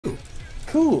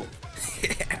Cool.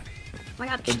 Yeah. Oh my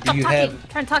god, But stop do you talking. have I'm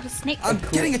trying to talk to Snake. I'm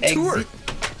cool getting a tour. exit?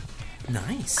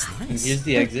 Nice, And nice. here's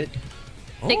the exit.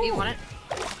 Snake, do you want it?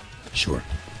 Sure.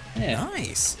 Yeah.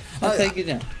 Nice. I'll take you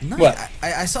down. Nice. What?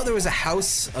 I saw there was a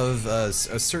house of a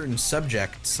certain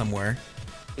subject somewhere.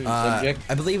 Subject?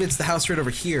 I believe it's the house right over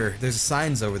here. There's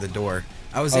signs over the door.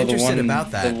 I was Oh, interested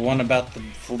about that. The one about the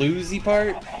floozy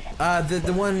part?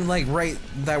 The one like right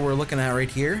that we're looking at right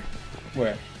here.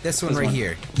 Where? This one right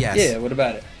here. Yes. Yeah, what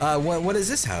about it? What is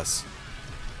this house?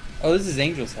 Oh, this is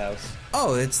Angel's house.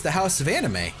 Oh, it's the House of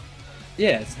Anime.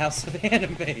 Yeah, it's House of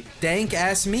Anime. Dank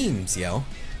ass memes, yo.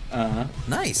 Uh-huh.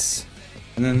 Nice.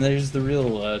 And then there's the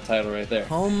real title right there.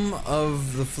 Home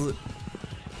of the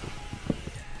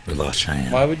We lost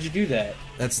Cheyenne. Why would you do that?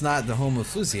 That's not the home of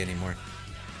Floozy anymore.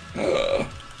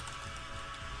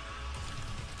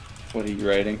 What are you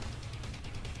writing?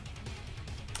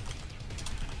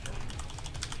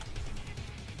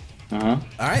 Uh-huh.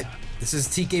 Alright. This is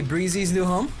TK Breezy's new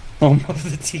home. Home of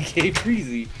the TK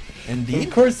Breezy. Indeed.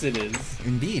 Of course it is.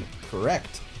 Indeed.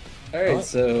 Correct. Alright, Oh.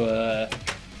 so,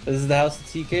 this is the house of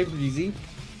TK Breezy.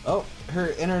 Oh, her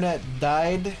internet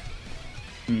died.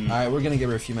 Alright, we're gonna give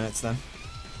her a few minutes then.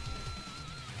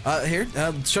 Here,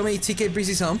 show me TK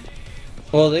Breezy's home.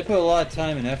 Well, they put a lot of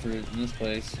time and effort in this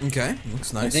place. Okay,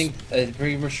 looks nice. I think, I'm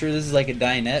pretty much sure this is like a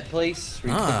dinette place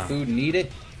where you cook food and eat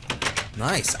it.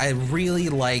 Nice. I really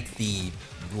like the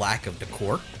lack of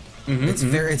decor. Mm-hmm,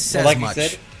 It says well, like much. I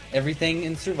said, everything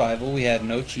in survival, we have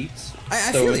no cheats.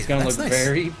 I so feel it's you. gonna That's look nice.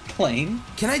 very plain.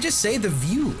 Can I just say the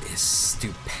view is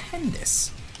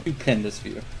stupendous. Stupendous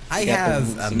view. I You got have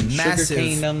some a sugar massive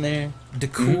cane down there.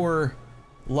 decor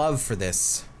love for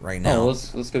this right now. Oh,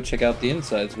 let's go check out the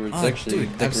insides where it's Oh, actually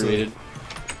dude, decorated. absolutely.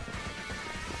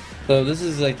 So this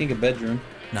is, I think, a bedroom.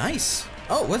 Nice.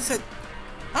 Oh, what's that?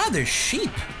 Ah, there's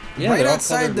sheep. Yeah, right they're all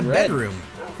outside colored the red. bedroom.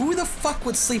 Who the fuck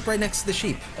would sleep right next to the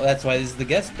sheep? Well, that's why this is the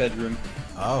guest bedroom.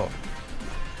 Oh,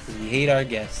 'Cause we hate our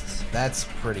guests. that's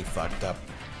pretty fucked up.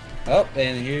 Oh,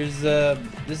 and here's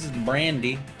this is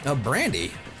Brandy. Oh,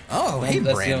 Brandy. Oh, Well, hey,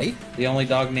 that's Brandy. the only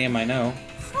dog name I know.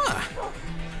 Huh.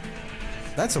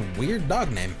 That's a weird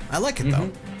dog name. I like it though.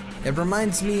 Mm-hmm. It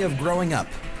reminds me of growing up.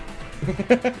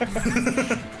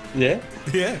 Yeah?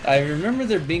 Yeah. I remember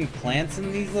there being plants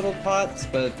in these little pots,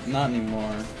 but not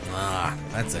anymore. Ah,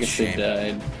 that's I a guess they shame.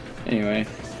 died. Anyway,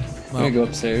 Well, let me go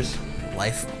upstairs.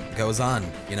 Life goes on,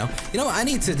 you know? You know, I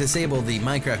need to disable the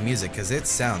Minecraft music because it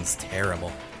sounds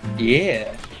terrible.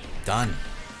 Yeah. Done.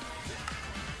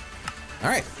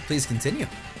 Alright, please continue.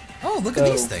 Oh, look So-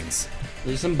 at these things.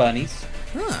 There's some bunnies.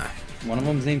 Huh. One of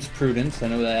them's name's Prudence, I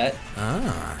know that.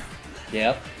 Ah.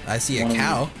 Yep. I see a One of them-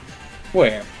 cow.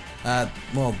 Where?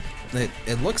 Well,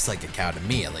 it looks like a cow to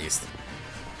me at least.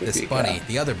 Could This be a bunny, cow.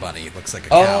 the other bunny, looks like a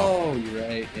cow. Oh, you're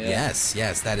right. Yeah. Yes,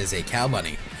 yes, that is a cow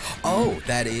bunny. Oh,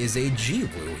 that is a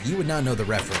G-Woo. You would not know the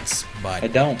reference, but I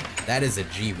don't. that is a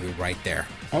G-Woo right there.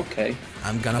 Okay.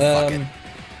 I'm gonna fuck it.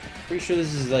 Pretty sure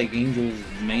this is like Angel's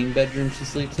main bedroom she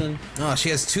sleeps in. Oh, she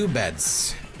has 2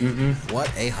 beds. Mm-hmm.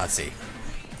 What a hussy.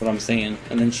 What I'm saying.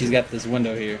 And then she's got this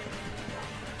window here.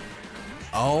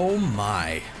 Oh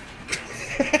my.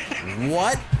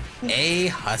 What a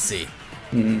hussy.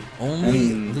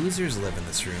 Only losers live in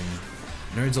this room.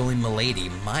 Nerds only milady,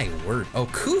 my word. Oh,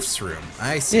 Koof's room.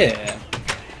 I see. Yeah.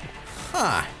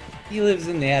 Huh. He lives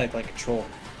in the attic like a troll.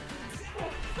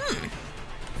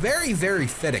 Very, very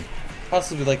fitting.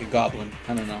 Possibly like a goblin.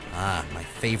 I don't know. Ah, my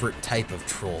favorite type of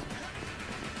troll.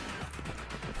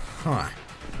 Huh.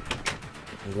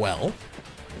 Well.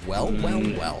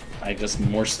 Well. I just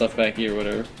more stuff back here,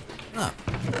 whatever. Ah,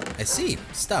 I see.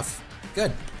 Stuff.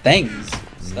 Good. Things.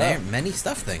 Many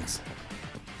stuff things.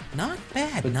 Not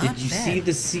bad, But not did you bad. see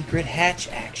the secret hatch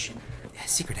action? Yeah,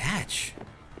 secret hatch.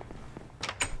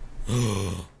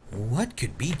 What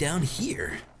could be down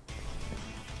here?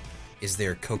 Is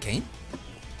there cocaine?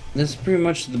 This is pretty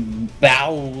much the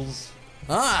bowels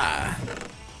Ah,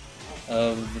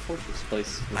 of the fortress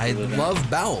place. that I we live in. love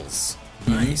bowels.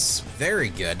 Nice, very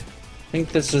good. I think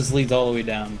this just leads all the way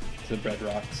down to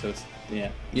bedrock, so it's,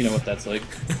 yeah, you know what that's like.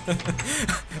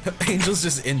 Angel's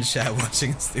just in chat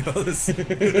watching us do all this.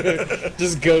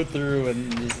 Just go through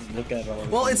and just look at all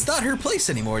of Well, them. it's not her place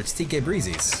anymore. It's TK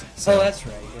Breezy's. So, Oh, that's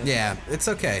right. yeah, it's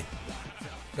okay.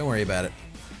 Don't worry about it.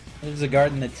 There's a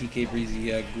garden that TK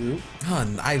Breezy grew. Oh,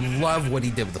 and I love what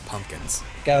he did with the pumpkins.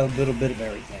 Got a little bit of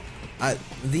everything.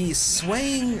 The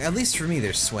swaying, at least for me,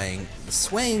 they're swaying. The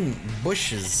swaying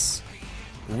bushes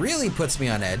really puts me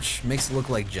on edge. Makes it look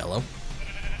like Jello.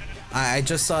 I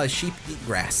just saw a sheep eat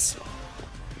grass.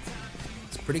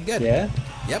 It's pretty good. Yeah?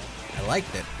 Yep, I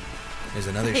liked it. There's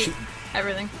another Hey, sheep.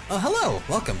 Everything. Oh, hello.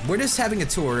 Welcome. We're just having a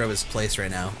tour of his place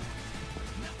right now.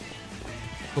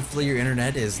 Hopefully your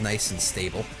internet is nice and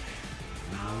stable.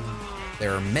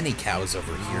 There are many cows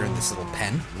over here in this little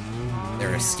pen.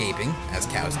 They're escaping, as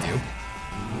cows do.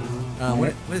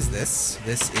 What is this?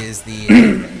 This is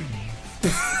the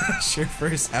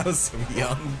Chauffeur's House of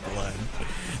Young Blood.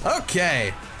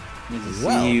 Okay.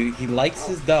 Well, he likes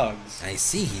his dogs. I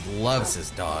see he loves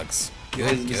his dogs.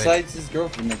 Because Good, besides his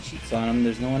girlfriend that cheats on him,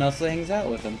 there's no one else that hangs out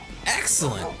with him.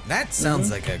 Excellent. That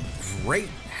sounds like a great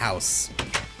house.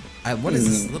 What is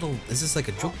this little? Is this like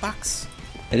a jukebox?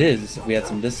 It is, if we had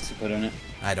some discs to put in it.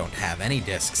 I don't have any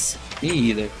discs. Me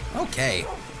either. Okay.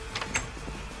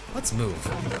 Let's move.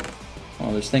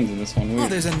 Oh, there's things in this one. Oh,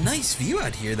 Weird. there's a nice view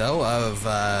out here, though, of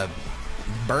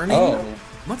burning. Oh.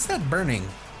 What's that burning?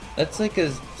 That's like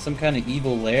some kind of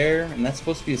evil lair, and that's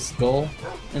supposed to be a skull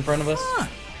in front of us. Huh.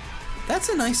 That's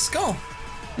a nice skull.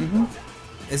 Mm-hmm.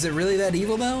 Is it really that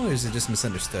evil, though, or is it just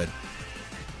misunderstood?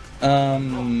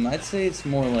 I'd say it's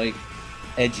more like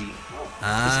edgy.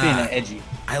 Just being edgy.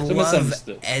 I So love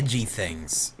misunderstood. edgy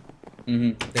things.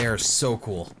 Mm-hmm. They are so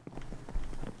cool.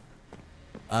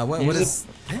 What is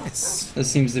this? This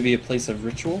seems to be a place of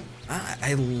ritual.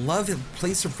 I love a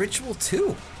place of ritual,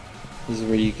 too. This is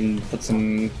where you can put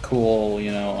some cool,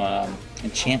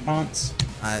 enchantments.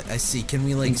 I see. Can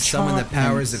we, like, summon the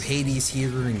powers of Enchantments.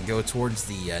 Hades here and go towards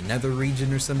the nether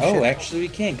region or some shit? Oh, actually we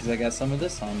can, because I got some of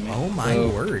this on me. Oh, my So,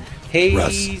 word.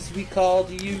 Hades, we called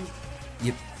you.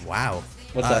 Yep. Wow.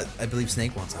 What's up? I believe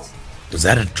Snake wants us. Was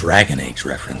that a Dragon Age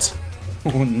reference?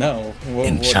 Oh, no. What-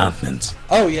 Enchantments.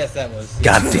 Oh, yes, that was.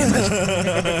 God damn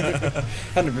it.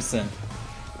 100%.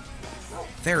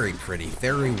 Very pretty.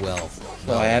 Very well.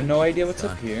 So I have no idea what's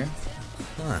done. up here.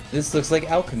 Huh. This looks like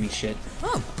alchemy shit.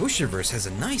 Oh, Bushiverse has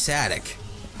a nice attic.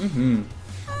 Mm-hmm.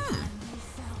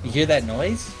 You hear that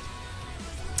noise?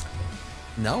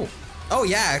 No. Oh,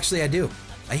 yeah, actually I do.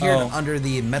 I hear Oh. it under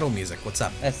the metal music. What's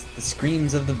up? That's the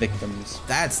screams of the victims.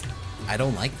 I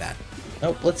don't like that.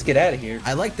 Nope, let's get out of here.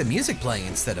 I like the music playing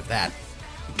instead of that.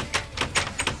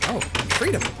 Oh,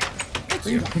 freedom. Thank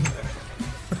you.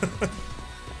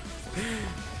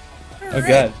 Oh,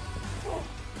 God.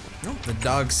 Oh, the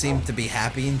dogs seem to be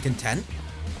happy and content.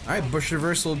 Alright,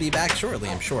 Bushiverse will be back shortly,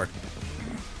 I'm sure.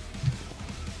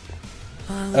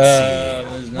 Let's see.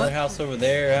 There's another What? house over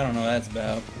there. I don't know what that's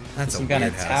about. That's some a kind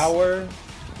weird of house. tower.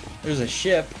 There's a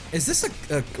ship. Is this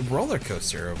a roller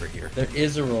coaster over here? There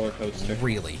is a roller coaster.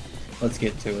 Really? Let's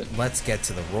get to it. Let's get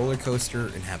to the roller coaster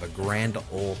and have a grand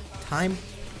old time.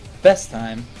 Best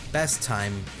time. Best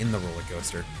time in the roller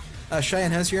coaster.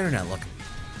 Cheyenne, how's your internet looking?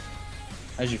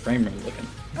 How's your frame rate looking?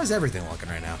 How's everything looking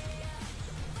right now?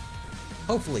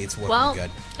 Hopefully it's working Well, good.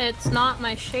 it's not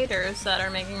my shaders that are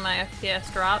making my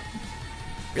FPS drop.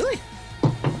 Really?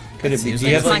 Could it be? Seems Do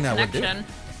like you It's have my something that would do it. connection.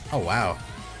 Oh, wow.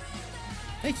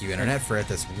 Thank you, internet, for at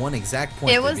this one exact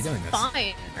point It to was be doing this.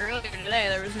 fine earlier today.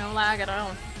 There was no lag at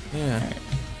all. Yeah.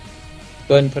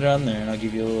 Go ahead and put it on there, and I'll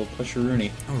give you a little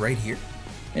pusheroonie. Oh, right here?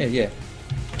 Yeah.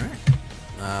 Alright.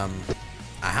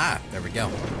 Aha, there we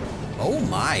go. Oh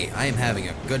my, I am having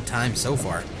a good time so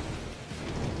far.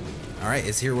 Alright,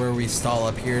 is here where we stall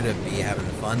up here to be having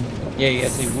fun? Yeah, you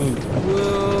gotta say woo.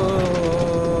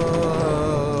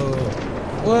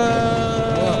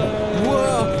 Whoa!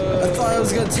 Whoa! I thought I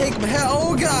was gonna take my head.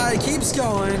 Oh god, it keeps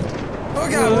going. Oh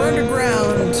god, we're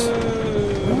underground.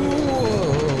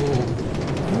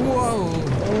 Whoa!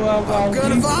 Whoa! I'm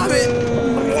gonna vomit!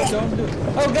 Don't do it.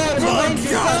 Oh god, the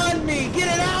light God. is on me!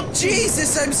 Get it out!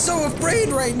 Jesus, I'm so afraid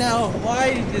right now.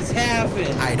 Why did this happen?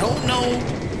 I don't know.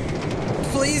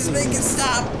 Please make it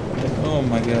stop. Oh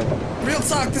my god. Real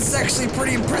talk, this is actually a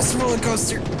pretty impressive roller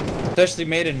coaster. Especially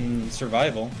made in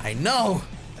survival. I know.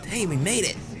 Hey, we made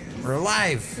it. We're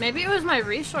alive. Maybe it was my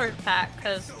resource pack,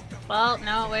 because, well,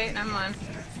 no, wait, never mind.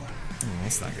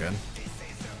 That's not good.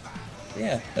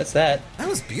 Yeah, that's that. That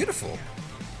was beautiful.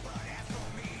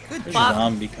 Good There's job. a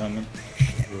zombie coming.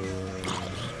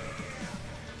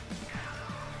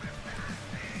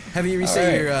 Have you reset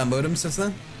Alright. your modem since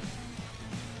then?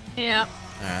 Yep.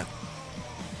 Alright.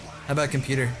 How about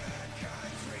computer?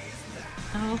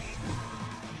 Oh.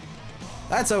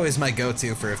 That's always my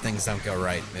go-to for if things don't go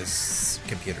right, is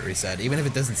computer reset. Even if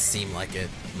it doesn't seem like it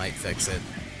might fix it.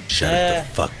 Shut it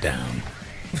the fuck down.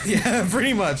 Yeah,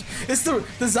 pretty much. Is the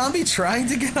zombie trying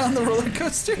to get on the roller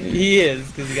coaster? He is,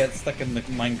 because he got stuck in the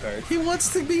minecart. He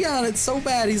wants to be on it so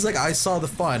bad. He's like, I saw the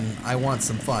fun. I want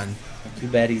some fun. Too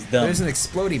bad he's dumb. There's an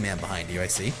exploding man behind you, I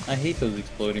see. I hate those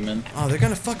exploding men. Oh, they're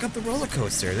gonna fuck up the roller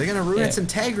coaster. They're gonna ruin Yeah. its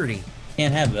integrity.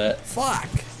 Can't have that. Fuck.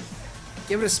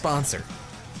 Give it a sponsor.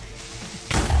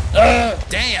 Ah!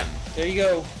 Damn. There you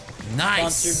go.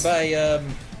 Nice. Sponsored by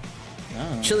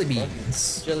oh, Chili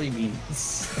beans. Jelly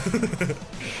beans.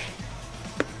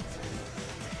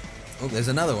 Oh, there's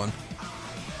another one.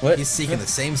 What? He's seeking the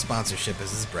same sponsorship as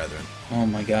his brethren. Oh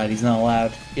my god, he's not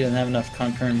allowed. He doesn't have enough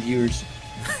concurrent viewers.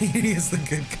 He is the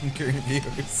good concurrent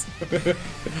viewers.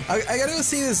 I gotta go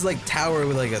see this like tower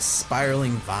with like a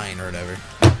spiraling vine or whatever.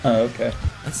 Oh, okay.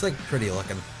 That's like pretty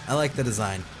looking. I like the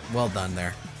design. Well done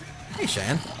there. Hey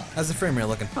Cheyenne, how's the frame rate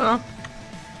looking? Oh.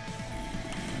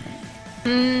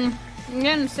 I'm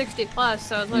getting 60 plus,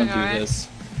 so it's I'm looking gonna do alright. this.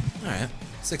 Alright.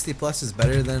 60 plus is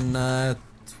better than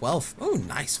 12. Oh,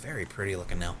 nice. Very pretty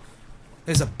looking now.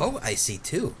 There's a boat I see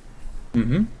too.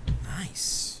 Mm-hmm.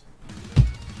 Nice.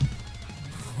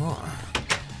 Huh.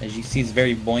 As you see, it's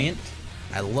very buoyant.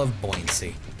 I love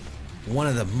buoyancy. One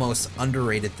of the most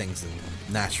underrated things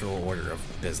in natural order of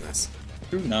business.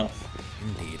 True enough.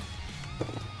 Indeed.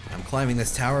 I'm climbing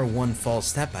this tower. One false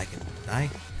step, I can die.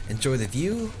 Enjoy the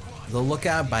view. The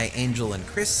Lookout by Angel and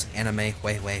Chris. Anime.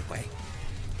 Way.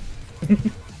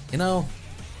 You know.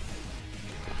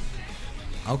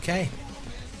 Okay.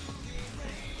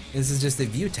 This is just a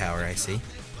view tower, I see.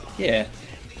 Yeah.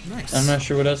 Nice. I'm not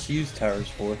sure what else to use towers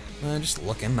for. Just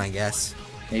looking, I guess.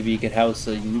 Maybe you could house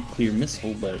a nuclear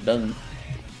missile, but it doesn't.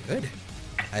 Good.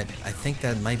 I think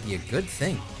that might be a good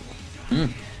thing. Hmm.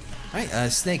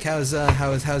 Alright, Snake, how's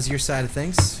your side of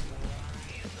things?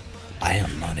 I am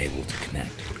unable to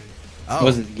connect. Oh, What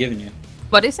was it giving you?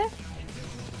 What is it?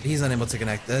 he's unable to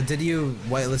connect. Did you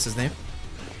whitelist his name?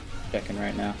 Checking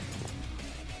right now.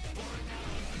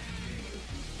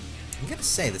 I'm gonna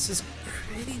say this is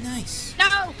pretty nice.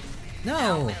 No!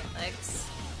 No. my legs.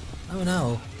 Oh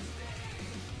no.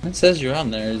 It says you're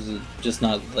on there. Is it just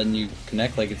not letting you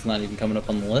connect? Like it's not even coming up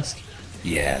on the list?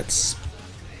 Yeah, it's.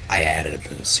 I added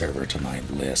the server to my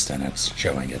list and it's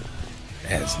showing it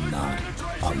as not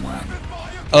online.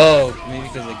 Oh, maybe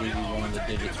because I gave you one of the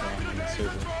digits wrong on the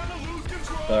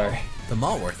server. Sorry. The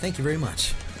Malware, thank you very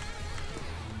much.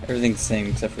 Everything's the same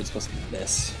except for it's supposed to be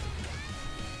this.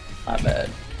 Not bad.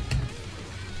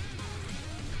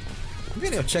 I'm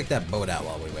gonna go check that boat out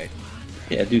while we wait.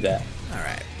 Yeah, do that.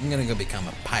 Alright, I'm gonna go become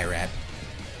a pirate.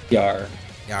 Yar.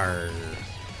 Yar.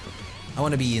 I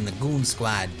wanna be in the Goon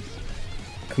Squad.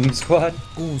 Coon Squad?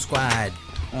 Goon Squad.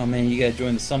 Oh man, you gotta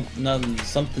join the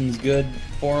Something's Good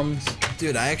forums.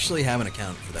 Dude, I actually have an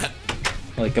account for that.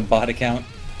 Like a bot account.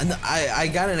 And I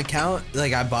got an account,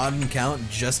 like I bought an account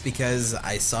just because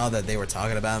I saw that they were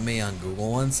talking about me on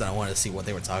Google once and I wanted to see what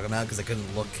they were talking about because I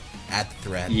couldn't look at the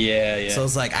thread. Yeah. So I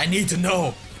was like, I need to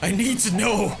know! I need to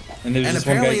know! And there's this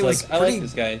one apparently guy's it was like, I pretty- like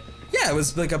this guy. Yeah, it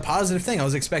was like a positive thing. I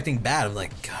was expecting bad. I'm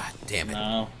like, God damn it.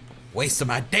 No. Wasted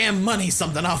my damn money,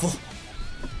 something awful.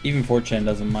 Even 4chan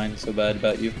doesn't mind so bad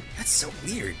about you. That's so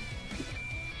weird.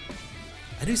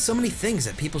 I do so many things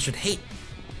that people should hate.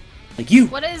 Like you!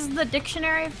 What is the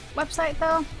dictionary website,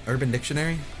 though? Urban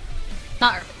Dictionary?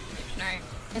 Not Urban Dictionary.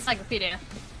 Encyclopedia.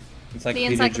 Encyclopedia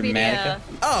The Encyclopedia. Dramatica.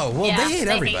 Oh, well, Yeah, they hate they hate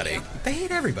everybody. you. They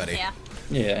hate everybody. Yeah.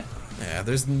 Yeah. Yeah,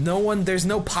 there's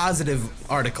no positive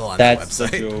article on That's the the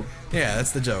website. joke. Yeah,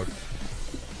 that's the joke.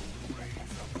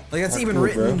 Like, that's even Hardcore,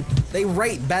 written. bro. They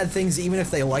write bad things even if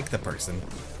they like the person.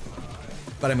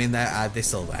 But I mean, that they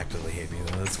still actively hate me,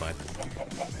 though. That's fine.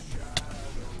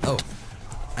 Oh,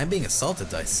 I'm being assaulted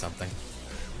by something.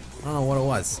 I don't know what it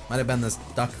was. Might have been this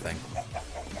duck thing.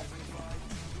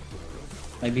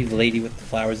 Might be the lady with the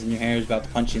flowers in your hair is about to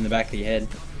punch you in the back of your head.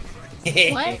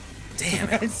 What? Damn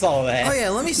I it. saw that. Oh yeah,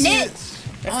 let me see Nick! it.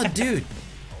 Oh, dude.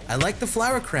 I like the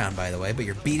flower crown, by the way, but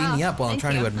you're beating me up while I'm thank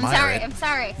trying you. to admire I'm sorry, it. I'm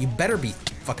sorry. You better be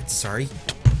fucking sorry.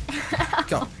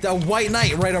 Go. The White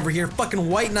Knight right over here. Fucking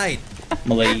White Knight.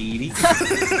 Milady.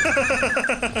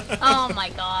 Oh my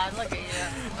god, look at you.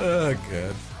 Oh,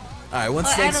 good. Alright, once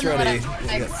Well, I Snake's don't know ready. what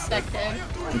I expected.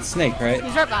 It's Snake, right?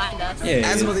 He's right behind us. Yeah.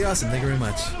 Asthma the Awesome, thank you very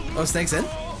much. Oh, Snake's in?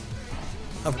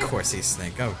 Of course he's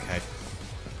Snake. Okay.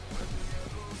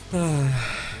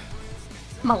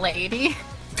 Milady.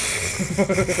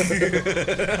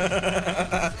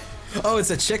 Oh, it's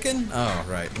a chicken? Oh,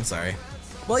 right. I'm sorry.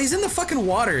 Well, he's in the fucking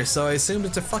water, so I assumed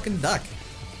it's a fucking duck.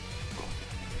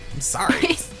 I'm sorry.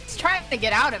 He's trying to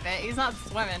get out of it. He's not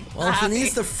swimming. Well, Not he happy.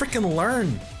 needs to freaking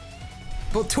learn.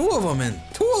 But two of them in.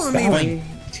 Two of them even. Bowing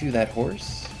to that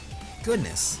horse.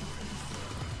 Goodness.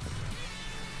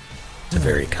 It's a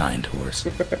very kind horse.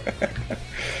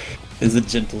 Is a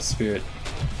gentle spirit.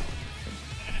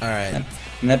 Alright.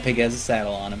 And that pig has a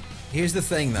saddle on him. Here's the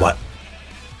thing, though. What?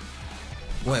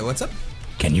 Wait, what's up?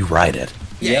 Can you ride it?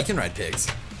 Yeah, Yep. you can ride pigs.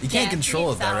 You Yeah, can't control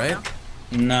you it, though, saddle right?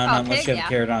 them. No, not unless pig, you have yeah. a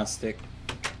carrot on a stick.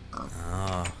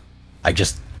 Oh. I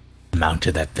just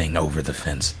mounted that thing over the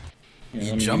fence. Yeah, You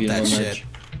let me jumped give you a that little shit. nudge.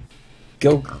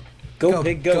 Go,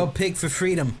 pig, go. Go pig for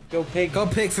freedom. Go, pig. Go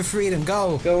pig for freedom.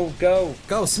 Go.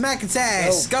 Go. Smack its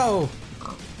ass. Go.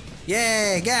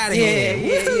 Yeah, get out of Yeah,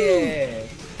 here. yeah.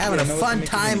 Having Yeah, a I know fun what to make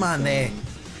time you on do. there.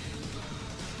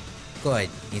 Good.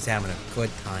 He's having a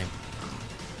good time.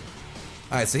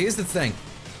 Alright, so here's the thing.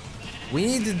 We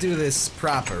need to do this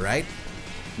proper, right?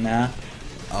 Nah.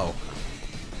 Oh.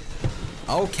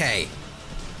 Okay.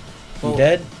 You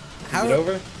dead? how- Is it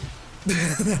over?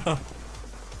 No.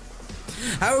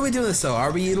 How are we doing this though?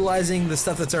 Are we utilizing the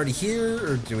stuff that's already here,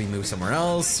 or do we move somewhere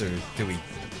else, or do we?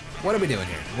 What are we doing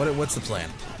here? What's the plan?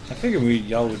 I figured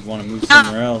y'all would want to move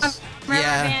somewhere else. Rubber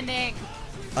Yeah. banding.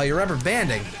 Oh, you're rubber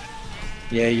banding.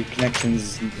 Yeah, your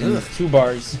connection's in Ugh. 2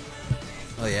 bars.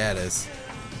 Oh yeah, it is.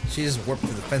 She just warped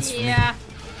through the fence for me. Yeah.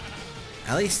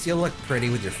 At least you look pretty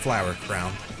with your flower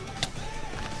crown.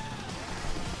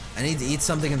 I need to eat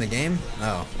something in the game?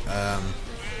 Oh,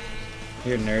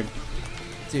 You're a nerd.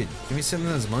 dude, give me some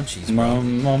of those munchies, bro.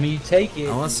 Mommy, take it.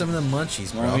 I want some of the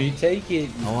munchies, bro. Mommy, take it.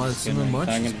 I want some of the It's not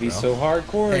munchies, gonna be bro. so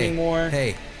hardcore Hey, anymore.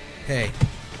 hey.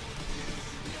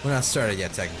 We're not started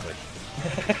yet, technically.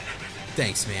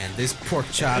 Thanks, man. This pork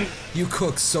chop, you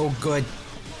cook so good.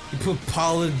 You put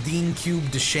Paula Dean Cube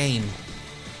to shame.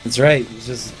 That's right. It's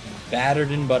just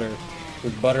battered in butter.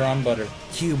 With butter on butter.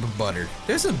 Cube butter.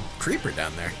 There's a creeper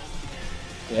down there.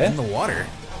 Yeah? In the water.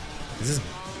 He's just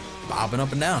bobbing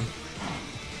up and down.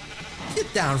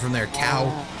 Get down from there,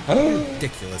 cow. Oh.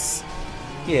 Ridiculous.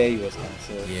 Yeah, he was kind of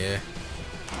silly. Yeah.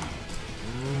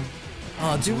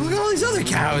 Oh, dude, look at all these other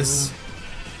cows.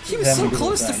 He was so Having a good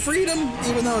close to time. freedom,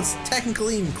 even though it's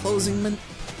technically enclosingment.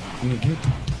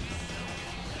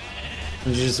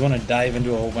 You just want to dive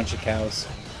into a whole bunch of cows.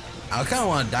 I kind of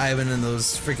want to dive into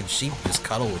those freaking sheep and just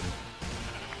cuddle with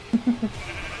them.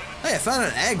 Hey, I found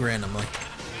an egg randomly.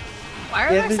 Why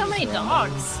are Yeah, there so this many is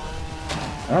dogs?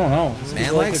 I don't know. These Man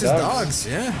people like likes their his dogs,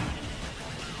 yeah.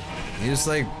 He just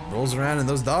like rolls around in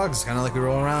those dogs, kind of like we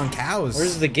roll around cows.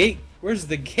 Where's the gate? Where's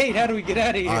the gate? How do we get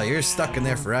out of here? Oh, you're stuck in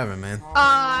there forever, man. Oh,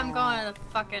 I'm going to the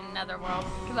fucking netherworld.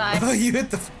 Oh, Goodbye. you hit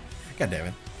the. God damn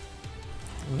it.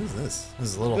 What is this? This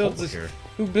is a little hole Builds here.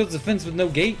 Who builds a fence with no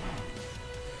gate?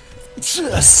 A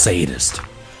sadist.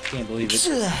 Can't believe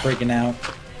it. Breaking out.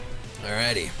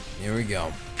 Alrighty, here we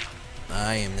go.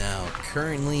 I am now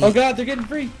currently. Oh god, they're getting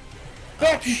free!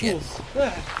 Vacuum shit. tools!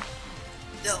 Ah.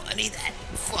 No, I need that.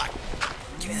 Fuck.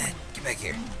 Give me that. Get back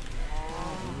here.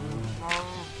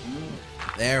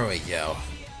 There we go.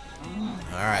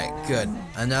 Alright, good.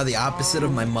 I'm now the opposite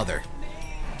of my mother.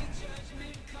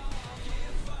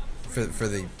 For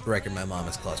the record, my mom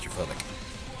is claustrophobic.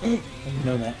 I didn't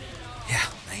know that. Yeah,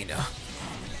 I know.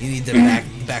 You need the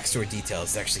backstory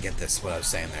details to actually get this, what I was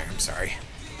saying there. I'm sorry.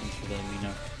 Thanks for letting me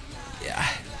know. Yeah.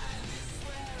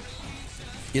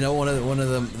 You know, one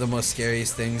of the most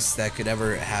scariest things that could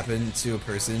ever happen to a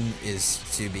person is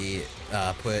to be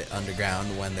put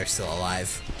underground when they're still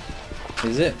alive.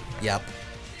 Is it? Yep.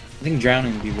 I think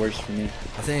drowning would be worse for me.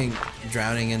 I think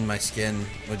drowning in my skin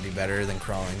would be better than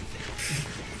crawling.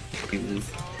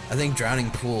 I think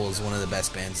Drowning Pool is one of the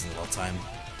best bands of all time.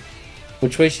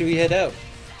 Which way should we head out?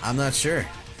 I'm not sure.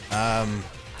 That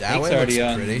Hank's way looks already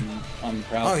on, pretty. on the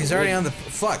prowl Oh, he's for already wood. on the.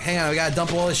 Fuck, hang on, we gotta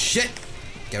dump all this shit.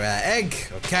 Get rid of that egg.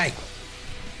 Okay.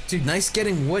 Dude, nice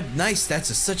getting wood. Nice,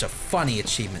 that's such a funny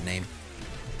achievement name.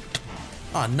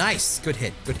 Oh, nice. Good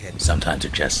hit, good hit. Sometimes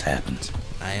it just happens.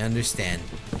 I understand.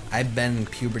 I've been in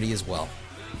puberty as well.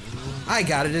 I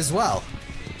got it as well.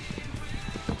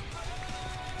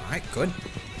 Alright, good.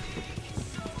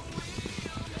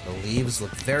 The leaves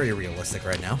look very realistic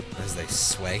right now as they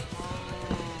sway.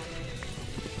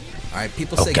 Alright,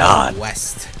 people Oh, say God. go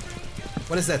west.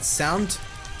 What is that sound?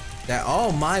 That,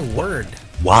 oh my word.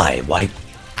 Why? Why?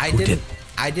 I Who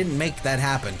didn't make that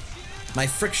happen. My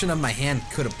friction of my hand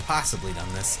could have possibly done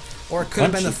this. Or it could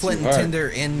have Punch been the it flint too and hard. tinder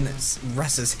in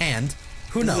Russ's hand.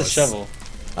 Who This knows? is a shovel.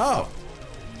 Oh.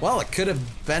 Well, it could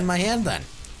have been my hand then.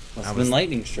 Must I have was- been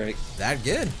lightning strike. That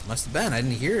good. Must have been. I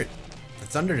didn't hear it. The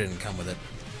thunder didn't come with it.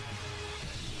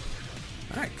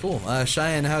 Alright, cool.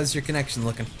 Cheyenne, how's your connection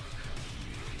looking?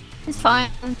 It's fine.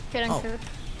 I'm getting Oh. food.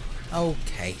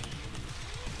 Okay.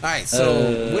 Alright,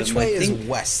 so which way I is think-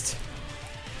 west?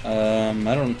 I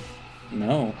don't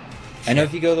know. I know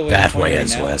if you go the way That I'm way pointing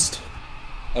is right now- west.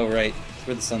 Oh right, it's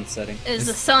where the sun's setting. Is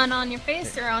the sun on your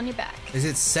face or on your back? Is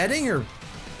it setting or...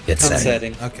 It's Sun's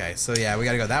setting. setting. Okay, so yeah, we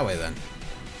gotta go that way then.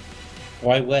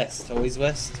 Why west? Always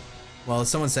west? Well,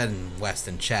 someone said in west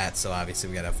in chat, so obviously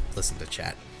we gotta listen to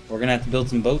chat. We're gonna have to build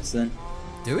some boats then.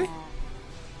 Do we?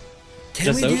 Can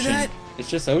Just we ocean. do that? It's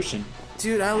just ocean.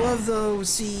 Dude, I love the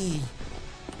sea.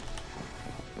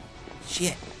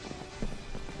 Shit.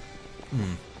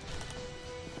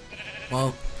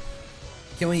 Well,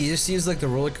 can we just use like the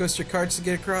roller coaster carts to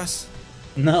get across?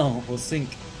 No, we'll sink.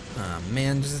 Oh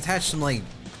man, just attach some like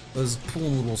those pool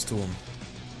noodles to them.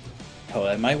 Oh,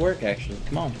 that might work actually.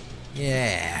 Come on.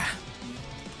 Yeah.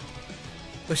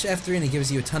 Push F3 and it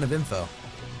gives you a ton of info.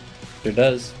 Sure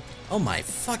does. Oh my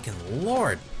fucking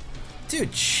lord.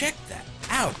 Dude, check that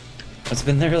out. It's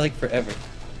been there like forever.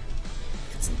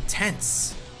 It's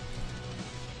intense.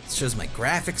 It shows my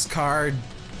graphics card.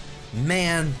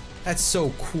 Man, that's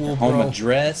so cool, bro. Home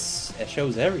address. It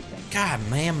shows everything. God,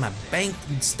 man, my bank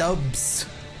stubs.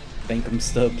 Bankum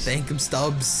stubs. Bankum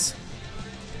stubs.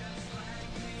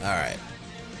 Alright.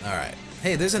 Alright.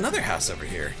 Hey, there's another house over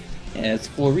here. Yeah, it's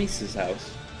Floris's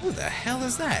house. Who the hell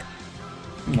is that?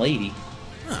 Lady.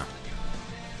 Huh.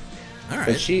 But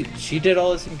Alright. she did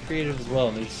all this in creative as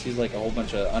well. She's like a whole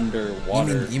bunch of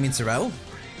underwater. You mean survival?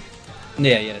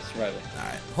 Yeah, survival.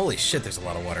 Alright. Holy shit, there's a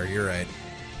lot of water. You're right.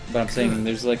 But I'm saying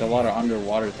there's like a lot of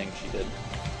underwater things she did.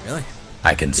 Really?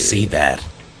 I can see that.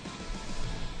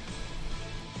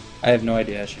 I have no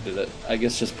idea how she did it. I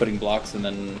guess just putting blocks and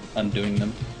then undoing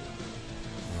them.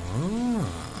 Oh.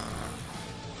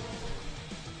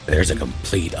 There's a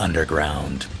complete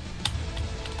underground.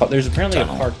 But there's apparently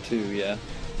Tunnel. a park too, yeah.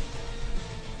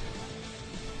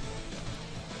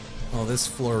 Well, this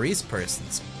Floris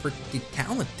person's pretty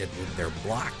talented with their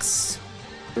blocks.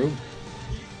 True.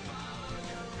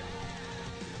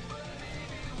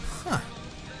 Huh.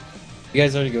 You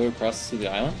guys already go across to the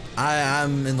island?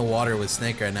 I'm in the water with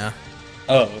Snake right now.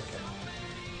 Oh, okay.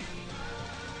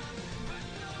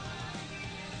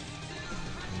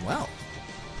 Well,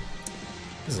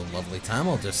 this is a lovely time.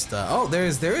 I'll just oh, there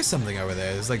is something over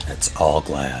there. There's like, It's all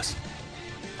glass.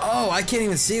 oh, I can't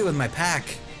even see it with my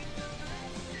pack.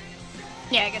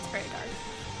 Yeah, it gets very dark.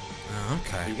 Oh,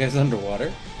 Are okay. you guys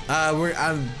underwater?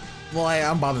 I'm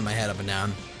bobbing my head up and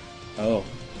down. Oh.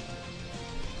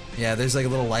 Yeah, there's like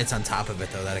little lights on top of it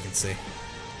though that I can see.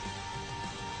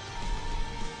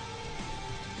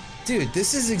 Dude,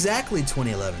 this is exactly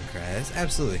 2011, Crydes.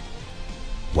 Absolutely.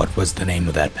 What was the name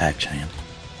of that pack, champ?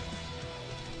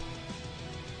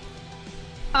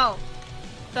 Oh,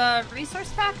 the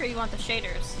resource pack, or you want the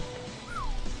shaders?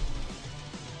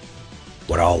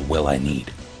 What all will I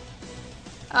need?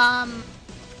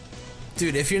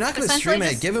 Dude, if you're not gonna Essentially stream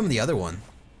it, just- give him the other one,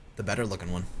 the better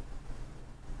looking one.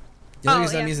 The only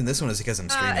reason I'm using this one is because I'm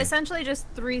streaming. Essentially just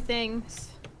 3 things.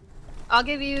 I'll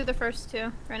give you the first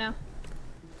 2 right now.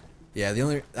 Yeah, the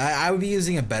only I would be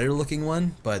using a better looking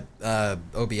one, but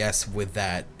OBS with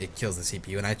that it kills the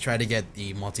CPU, and I try to get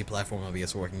the multi-platform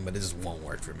OBS working, but it just won't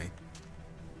work for me.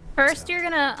 First, you're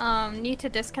gonna need to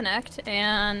disconnect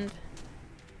and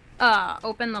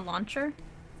open the launcher.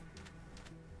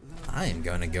 I am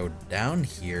gonna go down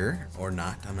here or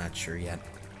not. I'm not sure yet.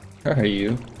 Where are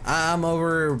you? I'm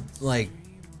over like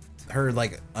her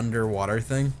like underwater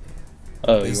thing.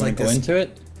 Oh, you There's want like to go this- into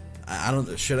it? I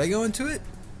don't. Should I go into it?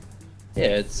 Yeah,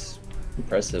 it's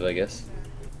impressive, I guess.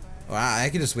 Well, I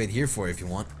can just wait here for you if you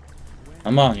want.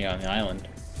 I'm on the island.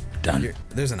 Done.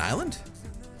 There's an island.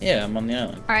 Yeah, I'm on the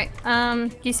island. All right.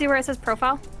 Do you see where it says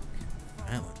profile?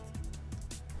 Island.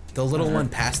 The little one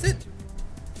past it.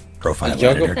 Profile Did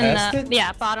y'all go editor. In Past the it?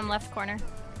 yeah, bottom left corner.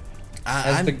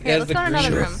 As the, Here, as let's the go to another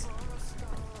green, room.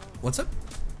 What's up?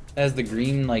 as the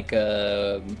green like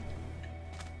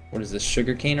what is this,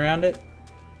 sugar cane around it?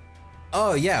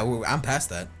 Oh yeah, I'm past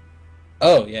that.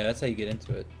 Oh yeah, that's how you get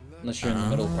into it. Unless you're in the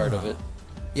middle part of it.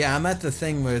 Yeah, I'm at the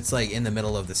thing where it's like in the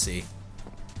middle of the sea.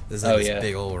 There's like Oh, this yeah.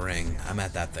 big old ring. I'm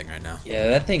at that thing right now. Yeah,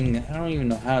 that thing, I don't even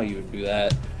know how you would do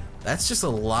that. That's just a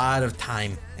lot of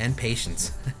time and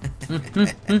patience.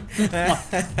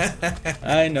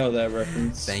 I know that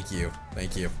reference. Thank you.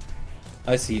 Thank you.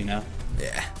 I see you now.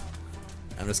 Yeah.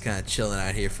 I'm just kind of chilling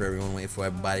out here for everyone, waiting for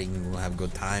everybody. We'll have a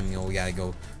good time. You know, we gotta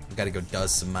go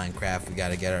dust some Minecraft. We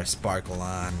gotta get our sparkle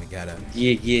on. We gotta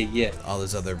Yeah. all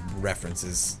those other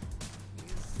references.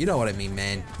 You know what I mean,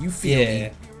 man. You feel Yeah.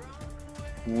 me.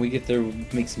 When we get there, we'll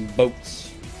make some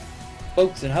boats.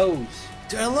 Boats and hoes.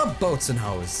 Dude, I love boats and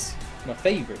hoes. My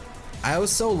favorite. I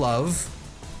also love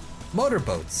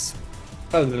motorboats.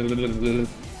 Somewhere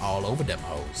All over them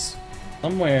hoes.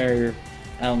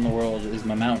 out in the world is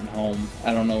my mountain home.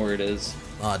 I don't know where it is.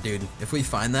 Aw, dude, if we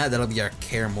find that, that'll be our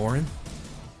Kaer Morhen.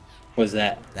 What's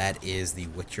that? That is the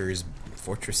Witcher's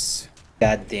fortress.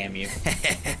 God damn you.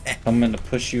 I'm gonna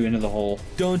push you into the hole.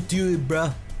 Don't do it,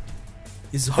 bruh.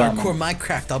 This is Dumb. hardcore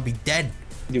Minecraft. I'll be dead.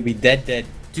 You'll be dead.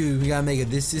 Dude, we gotta make a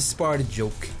This Is Sparta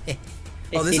joke.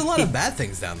 Oh, there's a lot of bad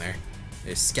things down there.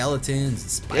 There's skeletons and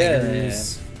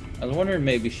spiders. I was wondering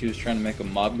maybe she was trying to make a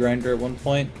mob grinder at one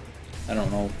point. I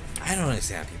don't know. I don't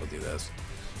understand how people do this.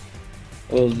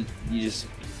 Well, you just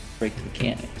break the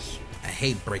mechanics. I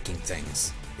hate breaking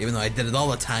things, even though I did it all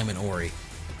the time in Ori.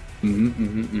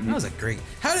 That was a great.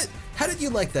 How did you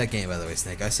like that game, by the way,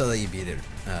 Snake? I saw that you beat it.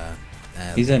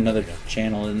 He's at another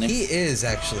channel, isn't he? He is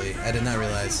actually. I did not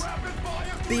realize.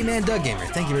 B-Man Doug Gamer,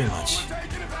 thank you very much.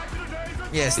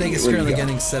 Yeah, Snake is currently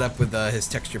getting set up with his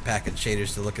texture pack and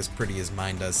shaders to look as pretty as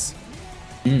mine does.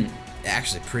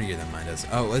 Actually, prettier than mine does.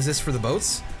 Oh, is this for the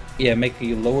boats? Yeah, make a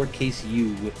lowercase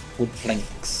u with wood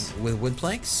planks. With wood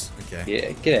planks? Okay.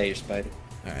 Yeah, get out of here, spider.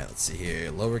 Alright, let's see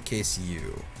here. Lowercase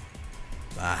u.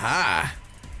 Aha!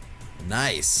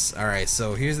 Nice. Alright,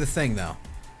 so here's the thing, though.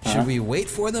 Should we wait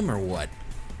for them or what?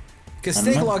 Because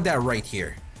Snake logged out right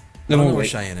here. I don't know where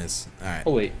Cheyenne is. Alright.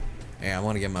 Oh, wait. Yeah, I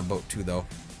want to get my boat too, though.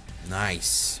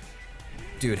 Nice.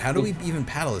 Dude, how do we even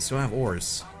paddle this? We don't have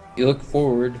oars. You look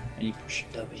forward and you push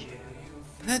W.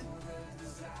 That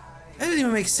doesn't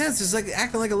even make sense. It's like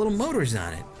acting like a little motor's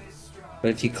on it. But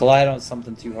if you collide on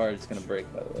something too hard, it's gonna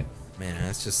break, by the way. Man,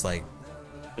 that's just like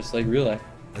real life.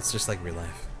 That's just like real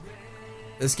life.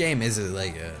 This game is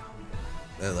like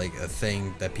a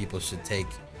thing that people should take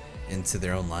into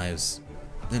their own lives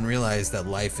and realize that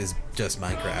life is just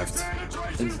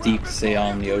Minecraft. It's deep to say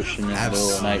on the ocean in the middle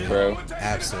of the night, bro.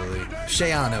 Absolutely.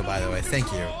 Shayano, by the way, thank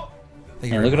you.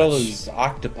 Thank you And look very at all much. those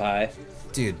octopi.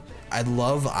 Dude, I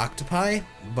love octopi,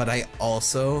 but I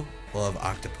also love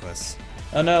octopus.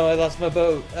 Oh no, I lost my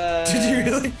boat. Did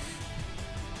you really?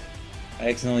 I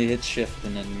accidentally hit shift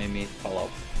and then made me fall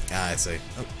off. Ah, I see.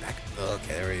 Oh, back.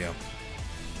 Okay, there we go.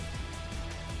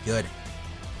 Good.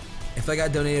 If I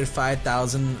got donated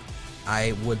 5,000,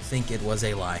 I would think it was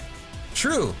a lie.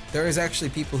 True. There is actually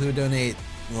people who donate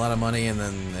a lot of money and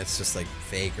then it's just like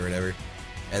fake or whatever.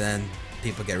 And then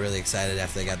people get really excited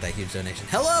after they got that huge donation.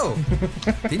 Hello!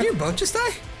 Did your boat just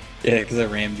die? Yeah, because I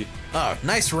rammed you. Oh,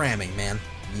 nice ramming, man.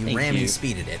 You Thank ramming you.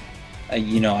 speeded it.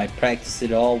 You know, I practiced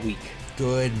it all week.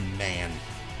 Good man.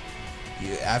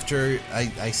 You, after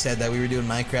I said that we were doing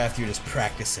Minecraft, you were just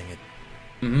practicing it.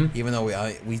 Even though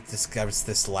we discovered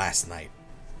this last night.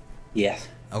 Yeah.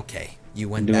 Okay, you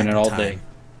went doing back it in all time. day.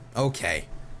 Okay.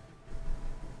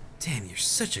 Damn, you're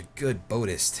such a good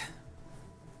boatist.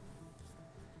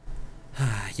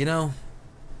 You know,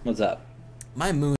 What's up? my moon